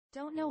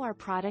Don't know our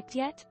product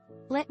yet?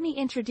 Let me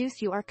introduce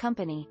you our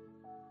company.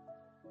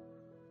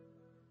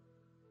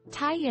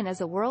 TAIYEN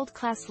is a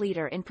world-class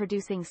leader in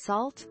producing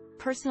salt,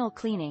 personal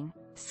cleaning,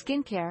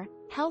 skincare,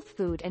 health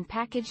food and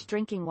packaged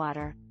drinking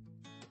water.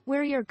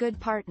 We're your good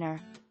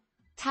partner.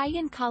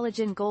 TAIYEN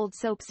Collagen Gold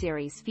Soap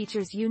series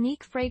features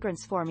unique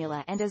fragrance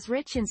formula and is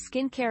rich in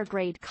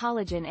skincare-grade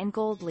collagen and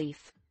gold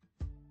leaf.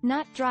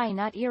 Not dry,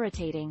 not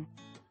irritating.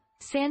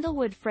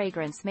 Sandalwood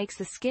fragrance makes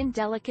the skin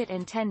delicate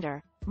and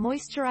tender,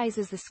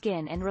 moisturizes the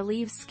skin and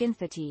relieves skin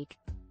fatigue.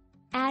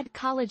 Add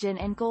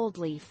collagen and gold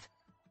leaf.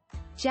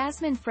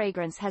 Jasmine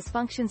fragrance has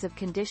functions of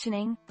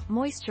conditioning,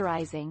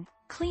 moisturizing,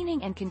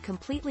 cleaning and can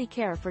completely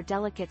care for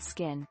delicate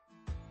skin.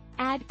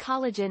 Add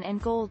collagen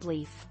and gold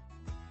leaf.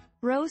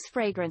 Rose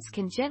fragrance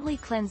can gently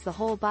cleanse the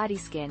whole body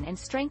skin and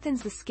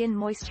strengthens the skin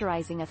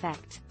moisturizing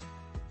effect.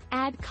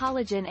 Add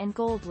collagen and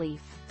gold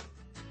leaf.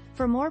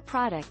 For more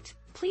product,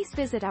 please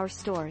visit our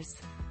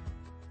stores.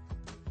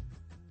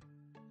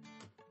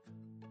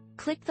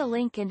 Click the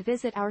link and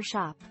visit our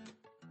shop.